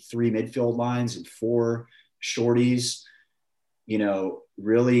and maybe 3 midfield lines and 4 shorties,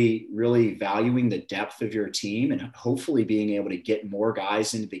 really, really valuing the depth of your team and hopefully being able to get more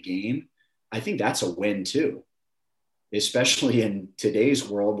guys into the game. I think that's a win too, especially in today's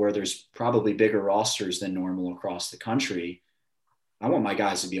world where there's probably bigger rosters than normal across the country. I want my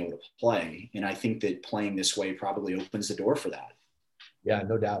guys to be able to play. And I think that playing this way probably opens the door for that. Yeah,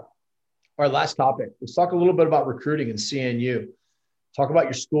 no doubt. All right, last topic. Let's talk a little bit about recruiting in CNU. Talk about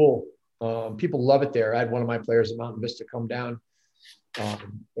your school. People love it there. I had one of my players at Mountain Vista come down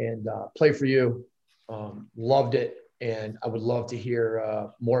and play for you. Loved it. And I would love to hear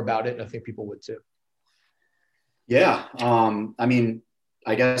more about it. And I think people would too. Yeah.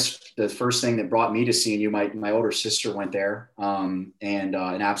 I guess the first thing that brought me to CNU, my older sister went there and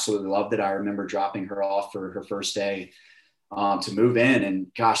absolutely loved it. I remember dropping her off for her first day to move in, and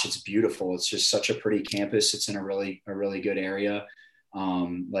gosh, it's beautiful. It's just such a pretty campus. It's in a really good area.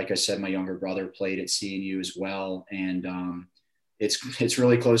 Like I said, my younger brother played at CNU as well. And it's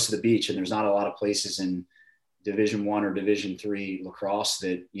really close to the beach, and there's not a lot of places in Division I or Division III lacrosse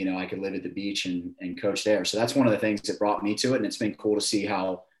that, I could live at the beach and coach there. So that's one of the things that brought me to it. And it's been cool to see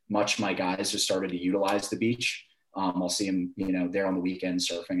how much my guys have started to utilize the beach. I'll see them, there on the weekends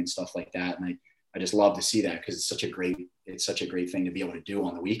surfing and stuff like that. And I just love to see that because it's such a great thing to be able to do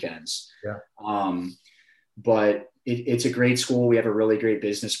on the weekends. Yeah. But it's a great school. We have a really great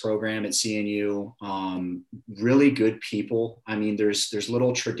business program at CNU. Really good people. I mean, there's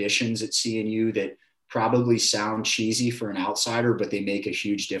little traditions at CNU that probably sound cheesy for an outsider, but they make a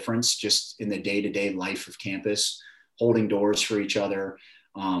huge difference just in the day-to-day life of campus, holding doors for each other,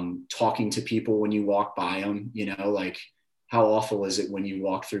 talking to people when you walk by them, like how awful is it when you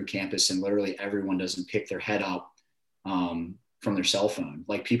walk through campus and literally everyone doesn't pick their head up from their cell phone,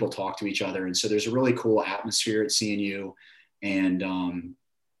 like people talk to each other. And so there's a really cool atmosphere at CNU, and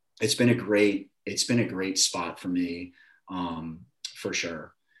it's been a great spot for me, for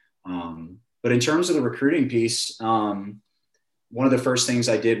sure. But in terms of the recruiting piece, one of the first things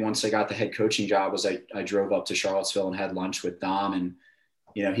I did once I got the head coaching job was I drove up to Charlottesville and had lunch with Dom, and,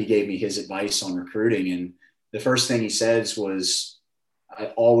 he gave me his advice on recruiting. And the first thing he says was, I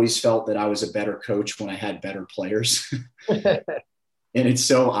always felt that I was a better coach when I had better players. And it's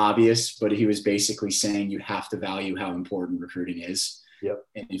so obvious, but he was basically saying you have to value how important recruiting is. Yep.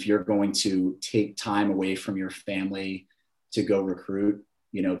 And if you're going to take time away from your family to go recruit,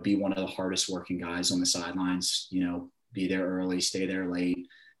 be one of the hardest working guys on the sidelines, be there early, stay there late,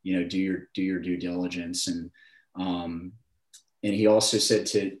 do your due diligence. And he also said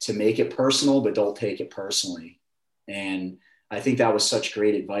to make it personal, but don't take it personally. And I think that was such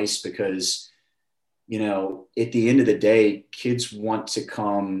great advice because, at the end of the day, kids want to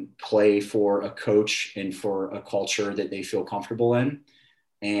come play for a coach and for a culture that they feel comfortable in.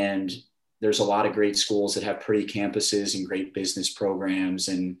 And there's a lot of great schools that have pretty campuses and great business programs,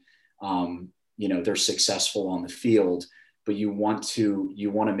 and, they're successful on the field, but you want to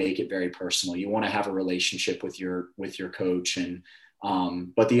make it very personal. You want to have a relationship with your coach. And,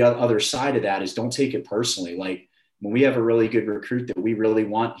 but the other side of that is don't take it personally. Like when we have a really good recruit that we really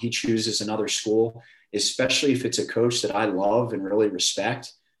want, he chooses another school, especially if it's a coach that I love and really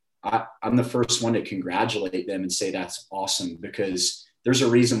respect. I'm the first one to congratulate them and say, that's awesome, because there's a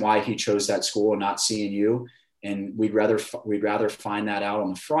reason why he chose that school and not CNU. And we'd rather find that out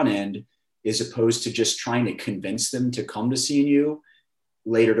on the front end as opposed to just trying to convince them to come to CNU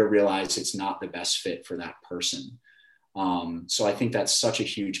later to realize it's not the best fit for that person. So I think that's such a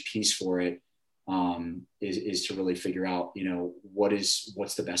huge piece for it, is to really figure out,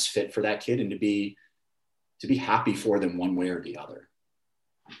 what's the best fit for that kid and to be happy for them one way or the other.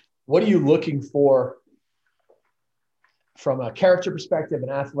 What are you looking for from a character perspective, an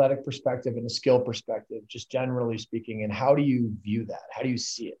athletic perspective, and a skill perspective, just generally speaking? And how do you view that? How do you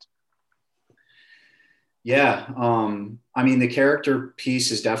see it? Yeah. The character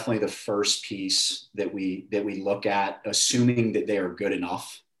piece is definitely the first piece that we look at, assuming that they are good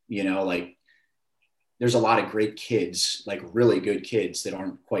enough. Like there's a lot of great kids, like really good kids that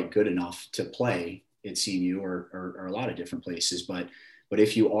aren't quite good enough to play at CNU or a lot of different places. But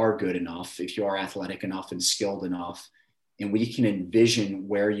if you are good enough, if you are athletic enough and skilled enough, and we can envision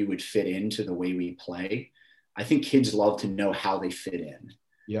where you would fit into the way we play, I think kids love to know how they fit in.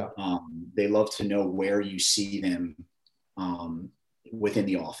 Yeah. They love to know where you see them within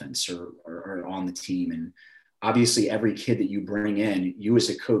the offense or on the team. And obviously every kid that you bring in, you as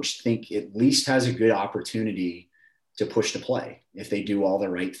a coach think at least has a good opportunity to push to play if they do all the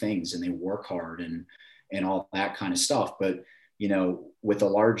right things and they work hard and all that kind of stuff. But, you know, with a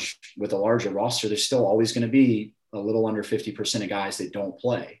larger roster, there's still always going to be a little under 50% of guys that don't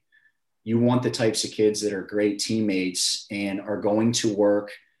play. You want the types of kids that are great teammates and are going to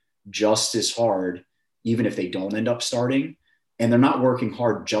work just as hard, even if they don't end up starting. And they're not working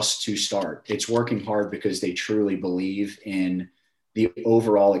hard just to start. It's working hard because they truly believe in the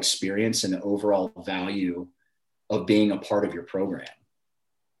overall experience and the overall value of being a part of your program.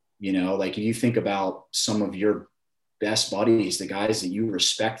 You know, like if you think about some of your best buddies, the guys that you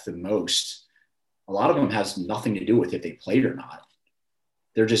respect the most, a lot of them has nothing to do with if they played or not.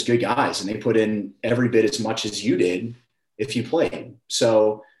 They're just good guys and they put in every bit as much as you did if you played.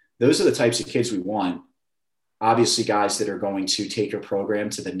 So those are the types of kids we want. Obviously guys that are going to take your program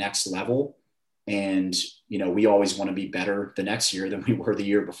to the next level. And, you know, we always want to be better the next year than we were the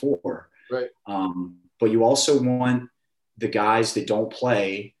year before. Right. But you also want the guys that don't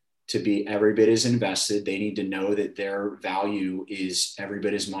play to be every bit as invested. They need to know that their value is every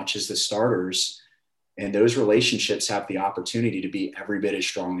bit as much as the starters. And those relationships have the opportunity to be every bit as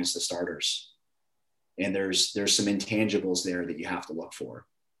strong as the starters. And there's some intangibles there that you have to look for.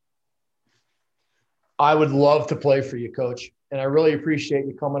 I would love to play for you, Coach. And I really appreciate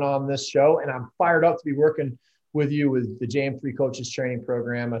you coming on this show. And I'm fired up to be working with you with the JM3 Coaches Training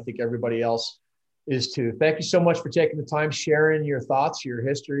Program. I think everybody else is too. Thank you so much for taking the time, sharing your thoughts, your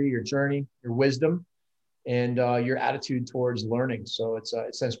history, your journey, your wisdom, and your attitude towards learning. So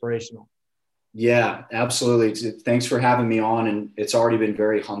it's inspirational. Yeah, absolutely. Thanks for having me on. And it's already been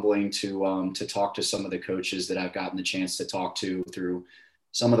very humbling to talk to some of the coaches that I've gotten the chance to talk to through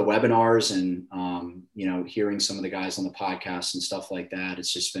some of the webinars and, you know, hearing some of the guys on the podcast and stuff like that.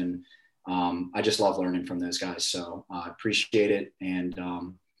 It's just been, I just love learning from those guys. So I appreciate it. And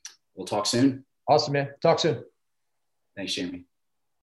we'll talk soon. Awesome, man. Talk soon. Thanks, Jamie.